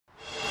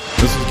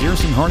This is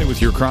Garrison Hardy with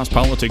your Cross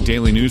Politic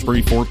Daily News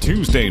Brief for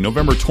Tuesday,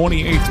 November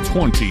 28th,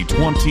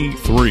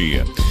 2023.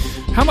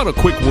 How about a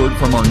quick word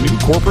from our new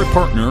corporate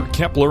partner,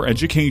 Kepler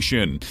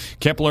Education?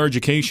 Kepler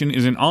Education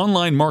is an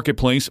online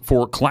marketplace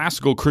for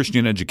classical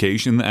Christian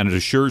education that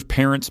assures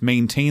parents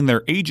maintain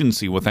their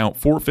agency without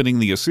forfeiting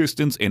the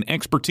assistance and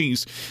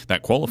expertise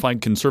that qualified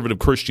conservative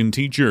Christian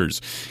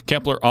teachers.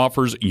 Kepler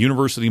offers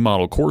university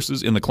model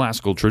courses in the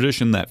classical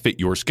tradition that fit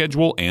your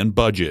schedule and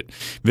budget.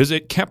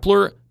 Visit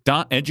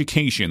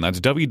Kepler.education, that's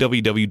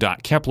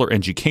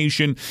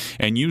www.keplereducation,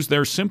 and use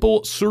their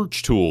simple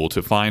search tool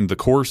to find the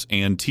course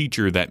and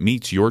teacher that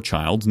meets your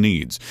child's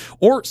needs,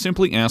 or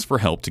simply ask for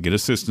help to get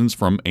assistance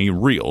from a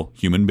real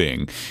human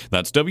being.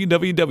 That's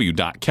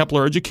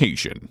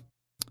www.keplereducation.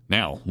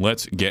 Now,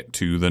 let's get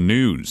to the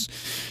news.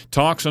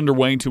 Talks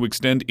underway to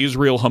extend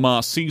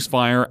Israel-Hamas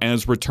ceasefire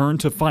as return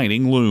to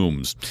fighting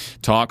looms.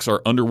 Talks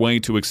are underway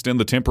to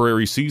extend the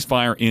temporary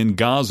ceasefire in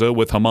Gaza,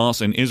 with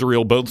Hamas and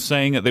Israel both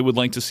saying that they would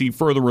like to see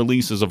further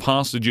releases of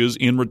hostages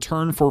in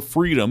return for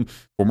freedom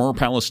for more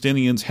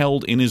Palestinians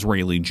held in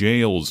Israeli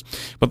jails.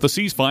 But the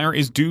ceasefire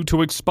is due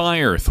to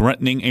expire,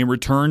 threatening a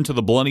return to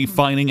the bloody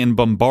fighting and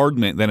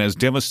bombardment that has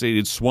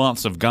devastated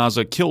swaths of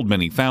Gaza, killed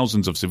many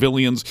thousands of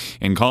civilians,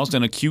 and caused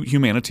an acute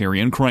humanitarian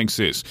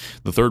crisis.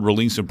 The third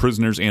release of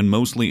prisoners and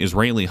mostly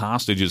Israeli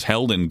hostages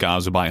held in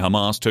Gaza by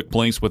Hamas took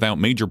place without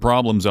major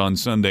problems on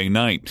Sunday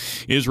night.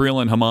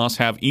 Israel and Hamas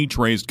have each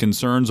raised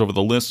concerns over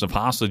the lists of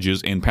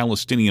hostages and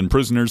Palestinian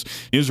prisoners.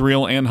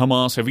 Israel and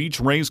Hamas have each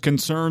raised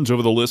concerns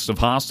over the list of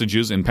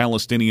hostages and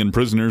Palestinian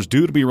prisoners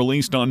due to be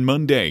released on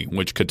Monday,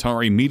 which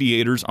Qatari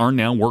mediators are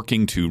now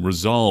working to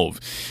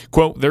resolve.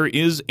 Quote, "There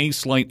is a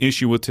slight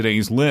issue with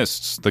today's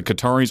lists. The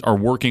Qataris are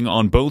working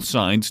on both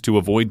sides to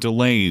avoid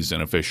delays,"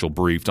 an official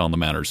briefed on the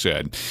matter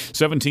said.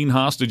 17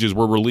 hostages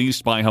were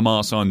released by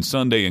Hamas on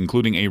Sunday,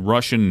 including a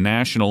Russian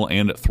national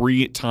and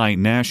 3 Thai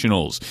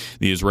nationals.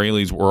 The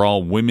Israelis were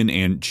all women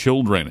and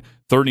children.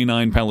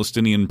 39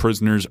 Palestinian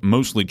prisoners,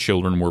 mostly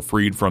children, were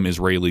freed from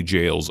Israeli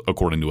jails,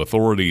 according to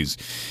authorities.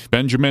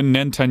 Benjamin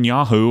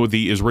Netanyahu,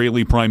 the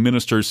Israeli prime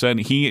minister, said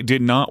he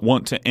did not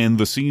want to end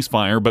the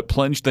ceasefire, but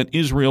pledged that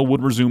Israel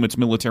would resume its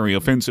military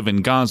offensive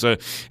in Gaza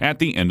at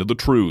the end of the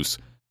truce.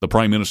 The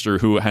prime minister,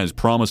 who has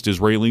promised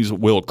Israelis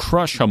will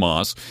crush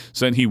Hamas,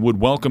 said he would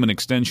welcome an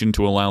extension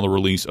to allow the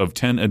release of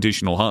 10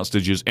 additional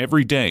hostages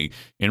every day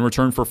in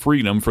return for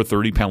freedom for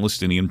 30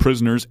 Palestinian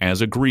prisoners,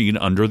 as agreed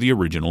under the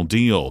original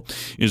deal.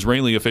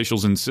 Israeli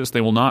officials insist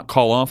they will not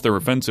call off their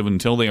offensive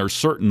until they are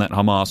certain that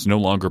Hamas no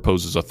longer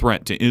poses a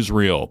threat to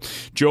Israel.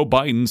 Joe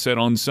Biden said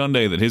on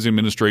Sunday that his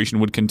administration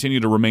would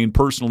continue to remain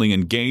personally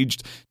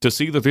engaged to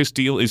see that this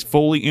deal is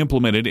fully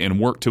implemented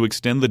and work to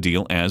extend the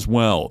deal as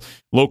well.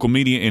 Local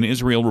media in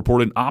Israel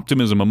reported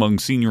optimism among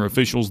senior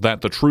officials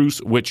that the truce,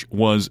 which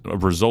was a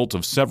result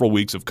of several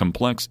weeks of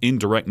complex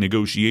indirect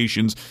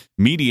negotiations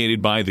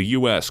mediated by the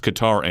U.S.,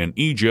 Qatar, and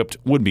Egypt,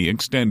 would be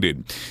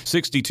extended.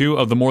 62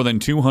 of the more than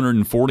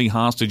 240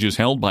 hostages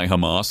held by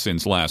Hamas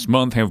since last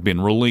month have been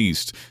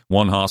released.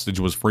 1 hostage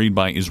was freed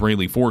by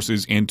Israeli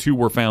forces, and 2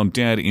 were found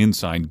dead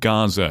inside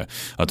Gaza.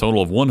 A total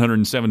of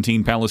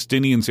 117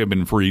 Palestinians have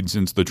been freed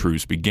since the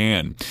truce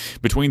began.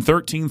 Between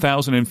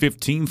 13,000 and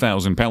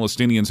 15,000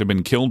 Palestinians have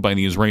been killed by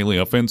the Israeli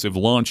offensive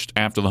launched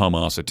after the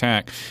Hamas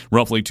attack.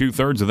 Roughly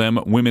 2/3 of them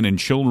women and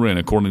children,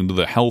 according to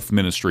the health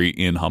ministry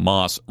in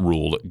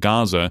Hamas-ruled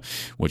Gaza,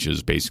 which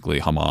is basically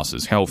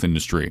Hamas's health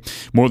industry.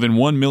 More than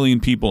 1 million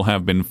people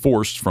have been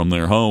forced from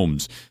their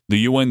homes. The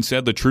UN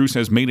said the truce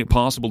has made it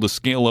possible to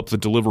scale up the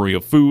delivery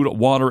of food,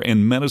 water,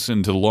 and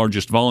medicine to the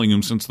largest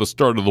volume since the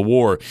start of the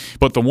war,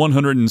 but the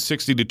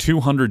 160 to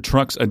 200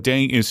 trucks a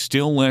day is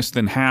still less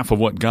than half of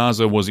what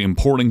Gaza was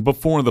importing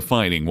before the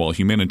fighting, while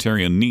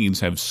humanitarian needs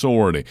have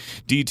soared.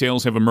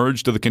 Details have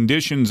emerged of the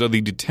conditions of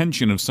the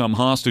detention of some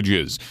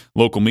hostages.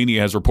 Local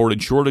media has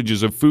reported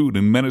shortages of food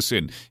and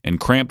medicine and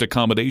cramped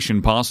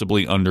accommodation,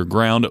 possibly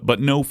underground, but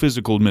no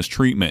physical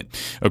mistreatment.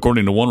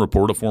 According to one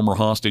report, a former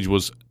hostage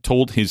was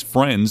told his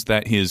friends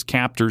that his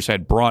captors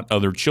had brought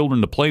other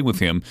children to play with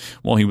him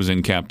while he was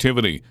in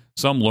captivity.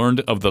 Some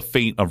learned of the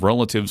fate of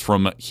relatives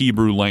from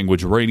Hebrew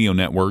language radio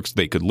networks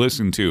they could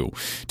listen to.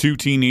 2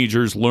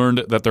 teenagers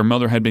learned that their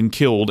mother had been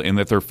killed and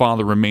that their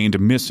father remained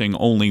missing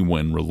only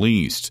when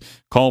released.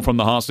 Call from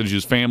the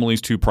hostages'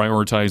 families to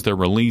prioritize their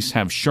release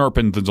have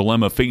sharpened the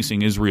dilemma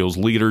facing Israel's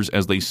leaders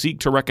as they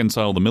seek to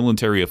reconcile the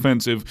military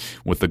offensive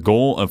with the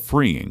goal of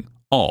freeing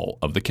all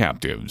of the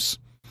captives.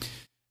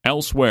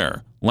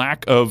 Elsewhere,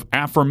 lack of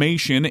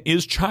affirmation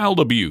is child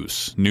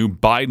abuse. New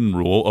Biden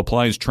rule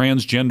applies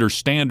transgender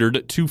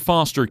standard to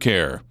foster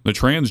care. The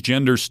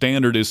transgender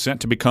standard is set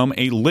to become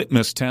a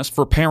litmus test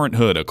for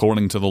parenthood,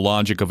 according to the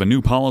logic of a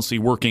new policy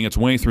working its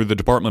way through the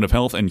Department of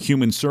Health and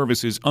Human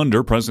Services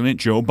under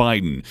President Joe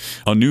Biden.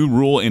 A new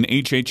rule in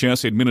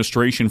HHS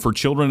administration for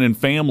children and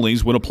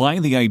families would apply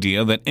the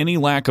idea that any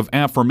lack of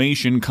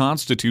affirmation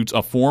constitutes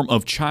a form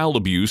of child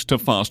abuse to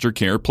foster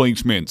care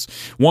placements.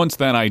 Once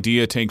that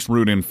idea takes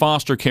root in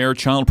foster care,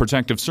 child Child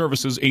Protective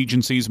Services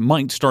agencies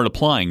might start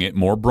applying it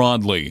more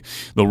broadly.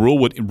 The rule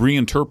would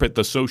reinterpret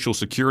the Social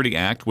Security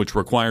Act, which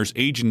requires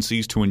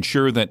agencies to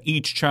ensure that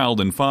each child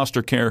in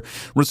foster care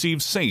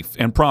receives safe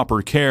and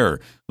proper care.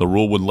 The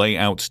rule would lay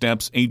out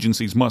steps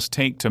agencies must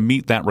take to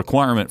meet that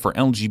requirement for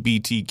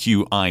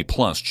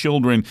LGBTQI+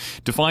 children,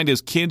 defined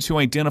as kids who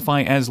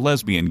identify as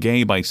lesbian,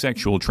 gay,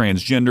 bisexual,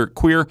 transgender,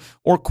 queer,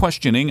 or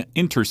questioning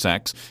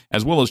intersex,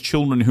 as well as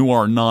children who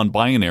are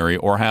non-binary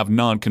or have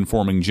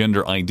non-conforming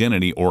gender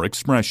identity or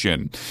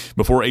expression.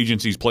 Before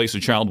agencies place a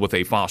child with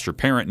a foster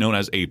parent known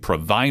as a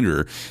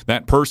provider,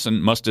 that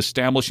person must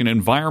establish an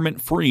environment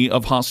free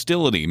of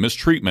hostility,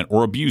 mistreatment,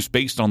 or abuse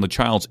based on the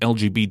child's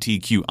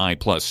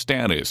LGBTQI+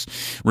 status.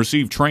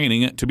 Receive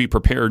training to be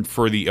prepared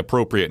for the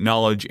appropriate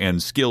knowledge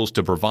and skills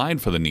to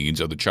provide for the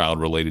needs of the child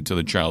related to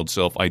the child's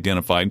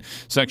self-identified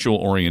sexual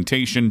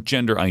orientation,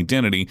 gender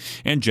identity,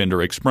 and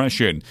gender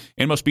expression,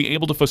 and must be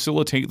able to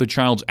facilitate the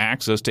child's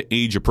access to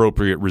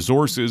age-appropriate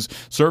resources,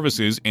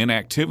 services, and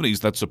activities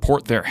that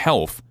support their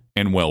health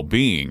and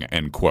well-being,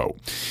 end quote.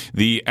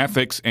 The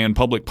Ethics and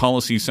Public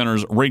Policy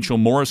Center's Rachel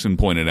Morrison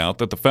pointed out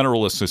that the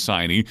Federalist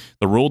Society,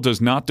 the rule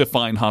does not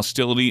define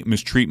hostility,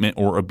 mistreatment,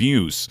 or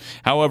abuse.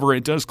 However,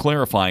 it does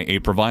clarify a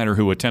provider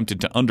who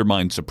attempted to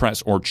undermine,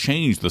 suppress, or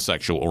change the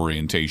sexual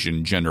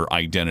orientation, gender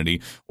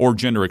identity, or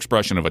gender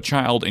expression of a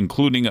child,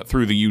 including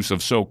through the use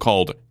of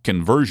so-called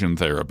conversion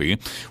therapy,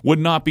 would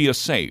not be a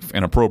safe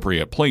and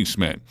appropriate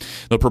placement.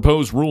 The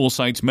proposed rule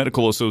cites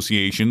medical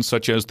associations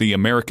such as the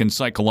American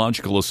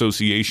Psychological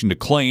Association to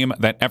claim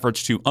that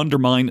efforts to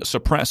undermine,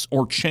 suppress,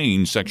 or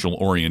change sexual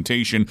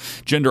orientation,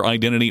 gender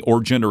identity,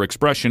 or gender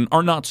expression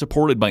are not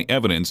supported by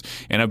evidence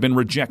and have been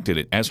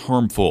rejected as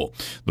harmful.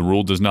 The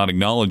rule does not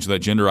acknowledge that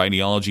gender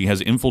ideology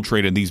has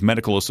infiltrated these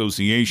medical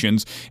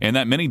associations and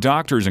that many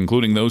doctors,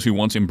 including those who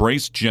once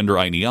embraced gender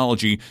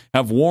ideology,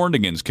 have warned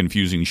against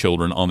confusing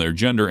children on their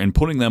gender and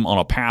putting them on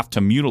a path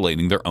to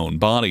mutilating their own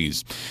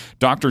bodies.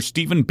 Dr.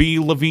 Stephen B.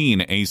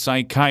 Levine, a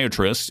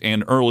psychiatrist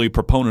and early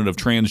proponent of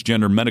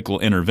transgender medical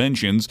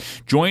interventions,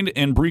 joined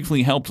and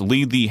briefly helped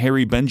lead the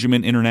Harry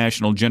Benjamin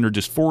International Gender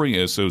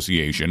Dysphoria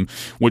Association,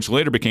 which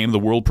later became the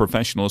World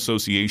Professional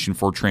Association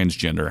for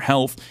Transgender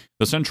Health,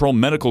 the central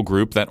medical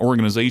group that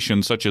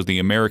organizations such as the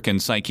American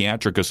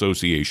Psychiatric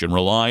Association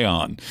rely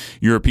on.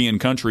 European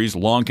countries,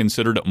 long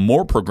considered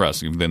more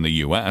progressive than the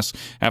U.S.,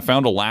 have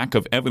found a lack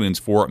of evidence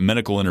for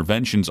medical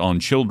interventions on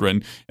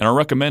children and are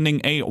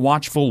recommending a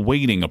watchful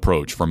waiting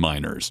approach for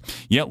minors.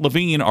 Yet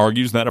Levine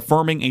argues that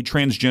affirming a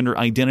transgender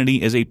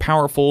identity is a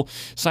powerful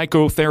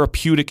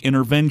psychotherapeutic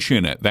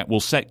intervention that will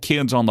set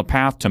kids on the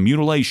path to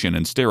mutilation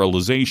and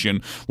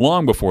sterilization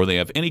long before they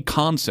have any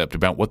concept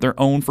about what their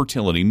own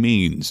fertility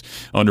means.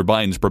 Under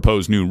Biden's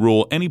proposed new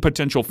rule, any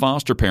potential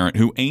foster parent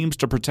who aims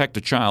to protect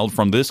a child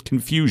from this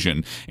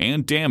confusion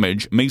and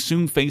damage may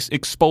soon face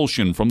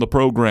expulsion from the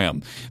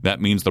program.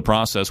 That means the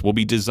process will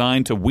be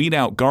designed to weed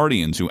out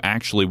guardians who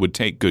actually would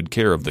take good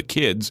care of the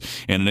kids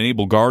and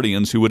enable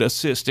guardians who would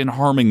assist in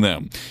harming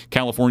them.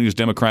 California's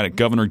Democratic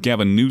Governor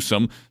Gavin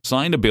Newsom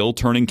signed a bill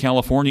turning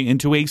California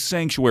into a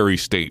sanctuary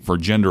state for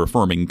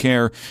gender-affirming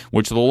care,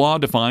 which the law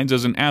defines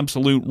as an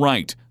absolute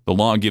right. The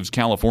law gives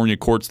California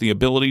courts the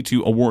ability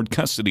to award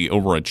custody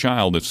over a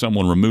child if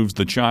someone removes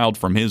the child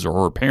from his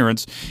or her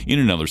parents in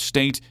another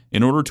state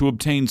in order to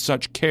obtain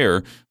such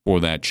care for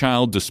that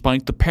child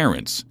despite the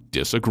parents'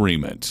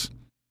 disagreement.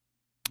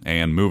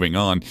 And moving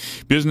on,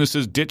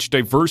 businesses ditch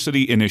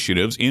diversity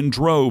initiatives in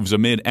droves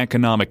amid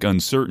economic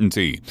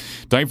uncertainty.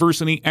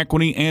 Diversity,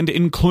 equity, and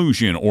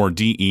inclusion, or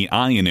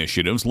DEI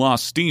initiatives,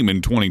 lost steam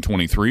in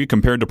 2023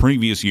 compared to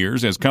previous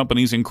years as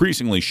companies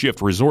increasingly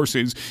shift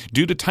resources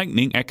due to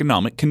tightening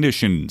economic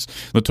conditions.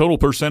 The total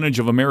percentage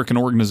of American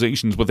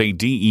organizations with a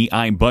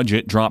DEI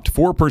budget dropped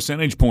 4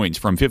 percentage points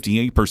from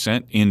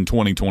 58% in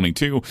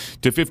 2022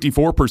 to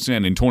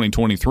 54% in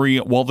 2023,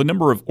 while the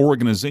number of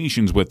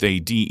organizations with a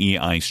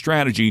DEI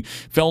strategy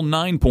fell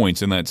 9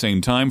 points in that same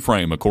time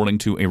frame, according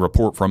to a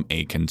report from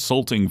a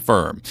consulting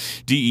firm.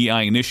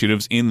 DEI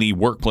initiatives in the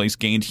workplace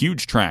gained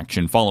huge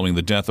traction following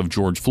the death of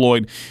George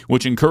Floyd,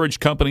 which encouraged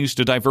companies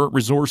to divert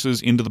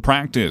resources into the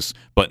practice.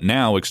 But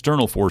now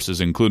external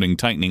forces, including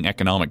tightening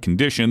economic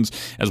conditions,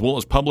 as well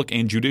as public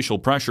and judicial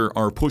pressure,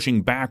 are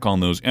pushing back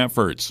on those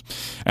efforts.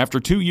 After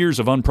 2 years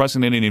of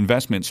unprecedented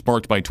investment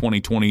sparked by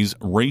 2020's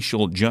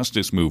racial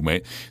justice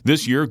movement,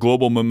 this year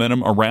global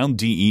momentum around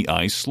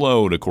DEI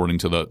slowed, according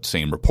to the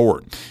same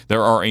report.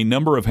 There are a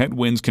number of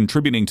headwinds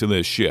contributing to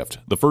this shift.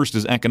 The first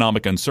is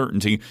economic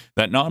uncertainty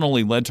that not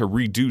only led to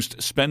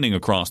reduced spending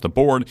across the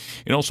board,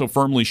 it also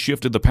firmly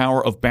shifted the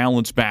power of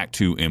balance back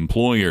to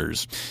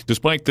employers.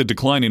 Despite the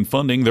decline in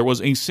funding, there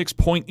was a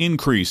 6-point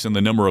increase in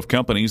the number of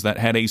companies that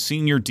had a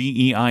senior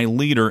DEI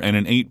leader and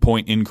an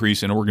 8-point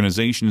increase in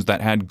organizations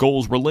that had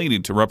goals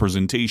related to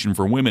representation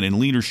for women in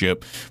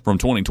leadership from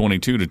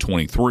 2022 to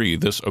 23.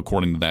 This,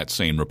 according to that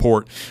same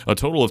report. A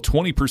total of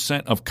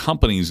 20% of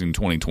companies in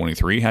 2023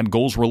 2023 had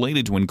goals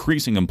related to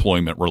increasing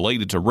employment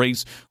related to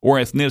race or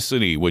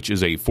ethnicity, which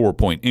is a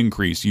 4-point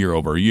increase year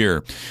over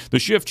year. The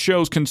shift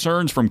shows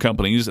concerns from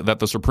companies that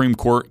the Supreme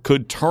Court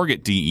could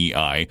target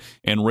DEI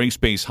and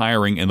race-based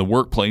hiring in the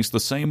workplace the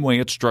same way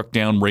it struck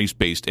down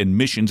race-based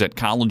admissions at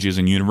colleges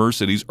and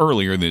universities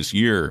earlier this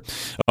year.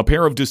 A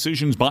pair of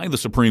decisions by the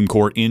Supreme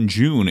Court in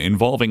June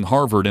involving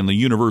Harvard and the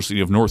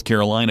University of North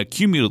Carolina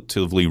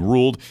cumulatively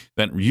ruled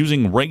that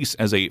using race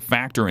as a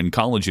factor in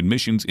college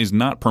admissions is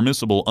not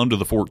permissible under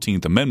the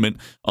 14th Amendment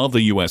of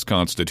the U.S.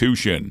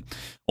 Constitution.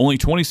 Only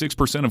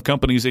 26% of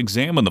companies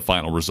examine the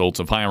final results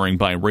of hiring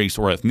by race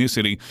or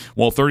ethnicity,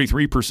 while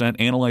 33%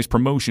 analyze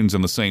promotions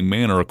in the same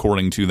manner,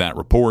 according to that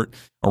report.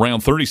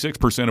 Around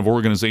 36% of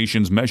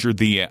organizations measured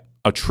the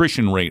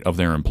attrition rate of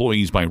their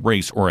employees by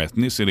race or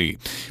ethnicity.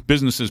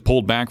 Businesses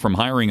pulled back from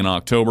hiring in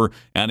October,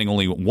 adding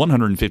only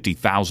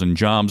 150,000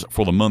 jobs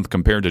for the month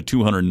compared to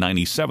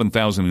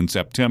 297,000 in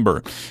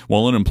September,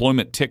 while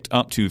unemployment ticked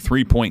up to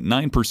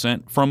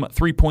 3.9% from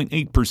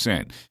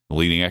 3.8%. The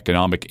leading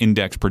economic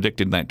index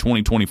predicted that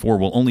 2024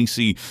 will only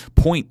see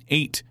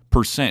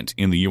 0.8%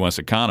 in the U.S.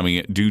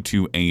 economy due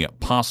to a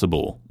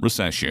possible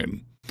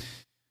recession.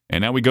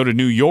 And now we go to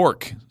New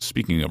York.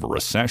 Speaking of a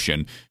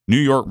recession, New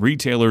York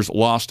retailers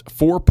lost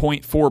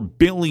 $4.4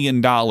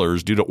 billion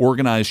due to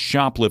organized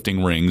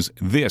shoplifting rings,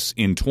 this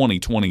in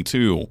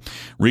 2022.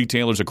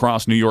 Retailers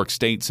across New York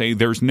State say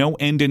there's no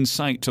end in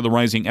sight to the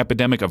rising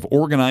epidemic of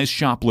organized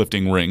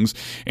shoplifting rings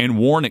and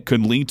warn it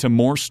could lead to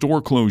more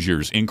store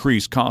closures,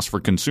 increased costs for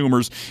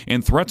consumers,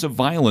 and threats of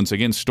violence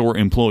against store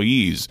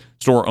employees.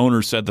 Store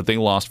owners said that they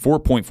lost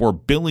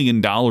 $4.4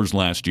 billion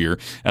last year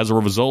as a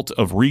result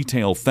of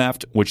retail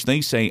theft, which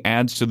they say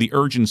adds to the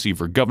urgency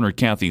for Governor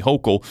Kathy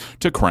Hochul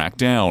to crack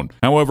down.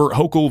 However,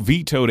 Hochul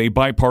vetoed a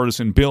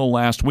bipartisan bill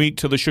last week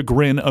to the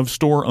chagrin of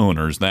store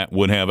owners that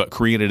would have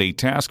created a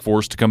task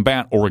force to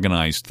combat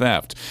organized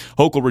theft.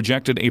 Hochul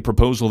rejected a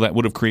proposal that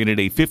would have created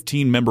a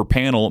 15-member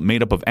panel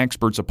made up of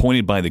experts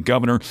appointed by the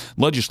governor,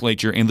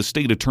 legislature, and the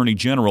state attorney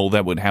general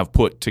that would have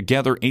put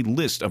together a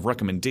list of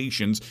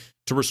recommendations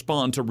to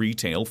respond to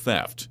retail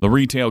theft. The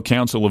Retail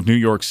Council of New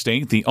York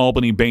State, the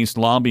Albany-based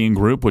lobbying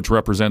group which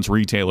represents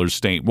retailers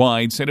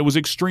statewide, said it was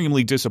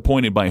extremely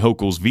disappointed by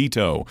Hochul's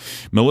veto.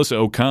 Melissa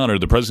O'Connor,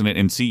 the president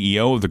and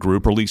CEO of the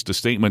group, released a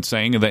statement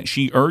saying that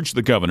she urged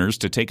the governors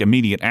to take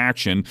immediate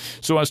action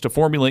so as to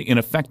formulate an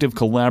effective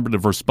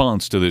collaborative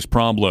response to this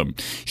problem.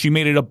 She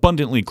made it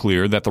abundantly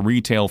clear that the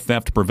retail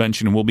theft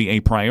prevention will be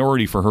a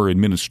priority for her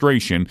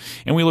administration,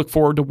 and we look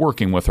forward to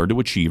working with her to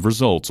achieve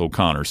results,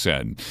 O'Connor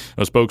said.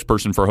 A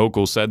spokesperson for Hochul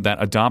said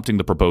that adopting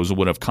the proposal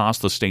would have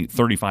cost the state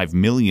 $35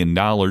 million,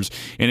 an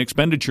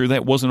expenditure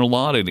that wasn't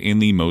allotted in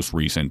the most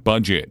recent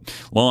budget.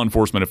 Law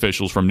enforcement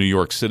officials from New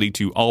York City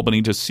to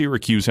Albany to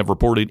Syracuse have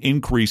reported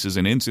increases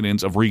in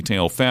incidents of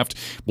retail theft,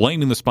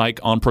 blaming the spike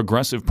on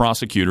progressive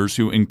prosecutors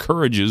who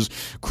encourages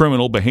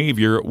criminal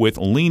behavior with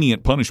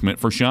lenient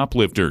punishment for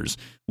shoplifters.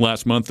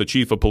 Last month, the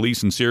chief of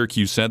police in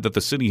Syracuse said that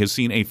the city has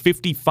seen a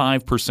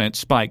 55%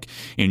 spike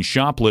in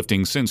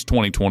shoplifting since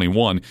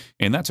 2021,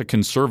 and that's a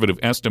conservative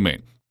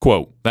estimate.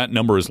 Quote, that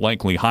number is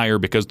likely higher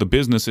because the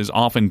businesses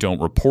often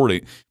don't report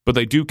it, but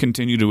they do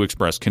continue to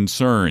express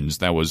concerns.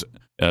 That was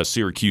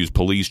Syracuse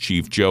Police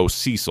Chief Joe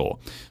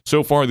Cecil.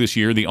 So far this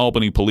year, the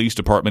Albany Police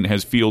Department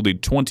has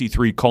fielded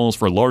 23 calls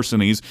for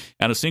larcenies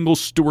at a single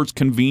Stewart's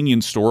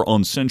convenience store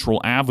on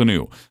Central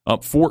Avenue,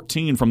 up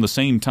 14 from the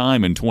same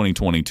time in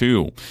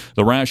 2022.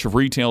 The rash of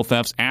retail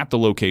thefts at the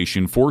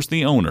location forced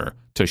the owner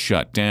to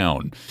shut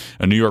down.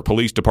 A New York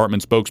Police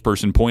Department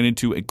spokesperson pointed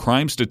to a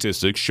crime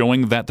statistics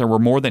showing that there were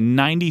more than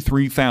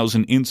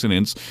 93,000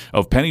 incidents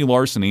of petty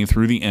larceny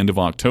through the end of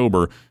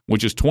October,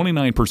 which is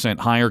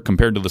 29% higher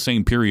compared to the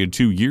same period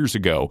 2 years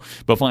ago,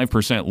 but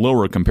 5%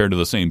 lower compared to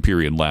the same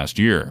period last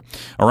year.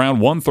 Around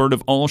one-third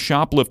of all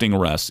shoplifting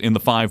arrests in the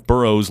 5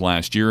 boroughs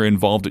last year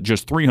involved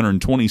just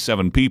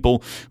 327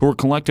 people who were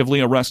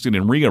collectively arrested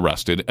and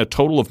rearrested, a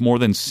total of more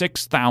than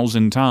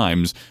 6,000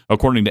 times,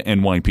 according to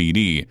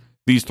NYPD.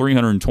 These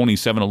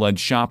 327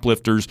 alleged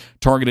shoplifters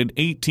targeted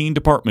 18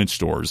 department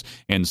stores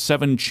and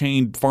 7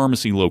 chain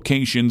pharmacy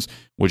locations,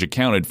 which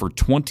accounted for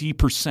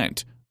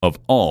 20% of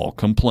all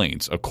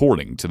complaints,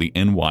 according to the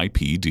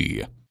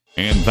NYPD.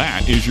 And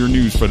that is your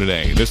news for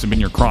today. This has been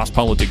your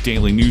CrossPolitic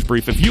Daily News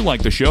Brief. If you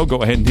like the show,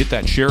 go ahead and hit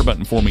that share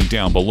button for me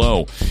down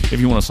below.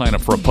 If you want to sign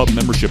up for a pub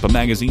membership, a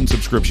magazine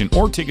subscription,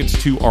 or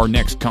tickets to our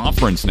next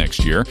conference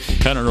next year,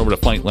 head on over to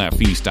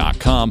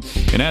FightLaughFeast.com.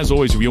 And as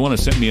always, if you want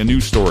to send me a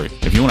news story,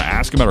 if you want to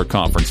ask about our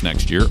conference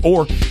next year,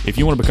 or if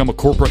you want to become a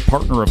corporate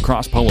partner of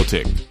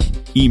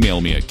CrossPolitic,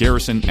 email me at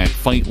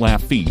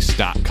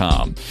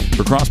garrison@fightlaughfeast.com.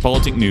 For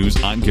CrossPolitic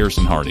News, I'm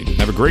Garrison Harding.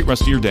 Have a great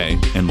rest of your day,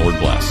 and Lord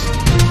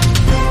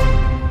bless.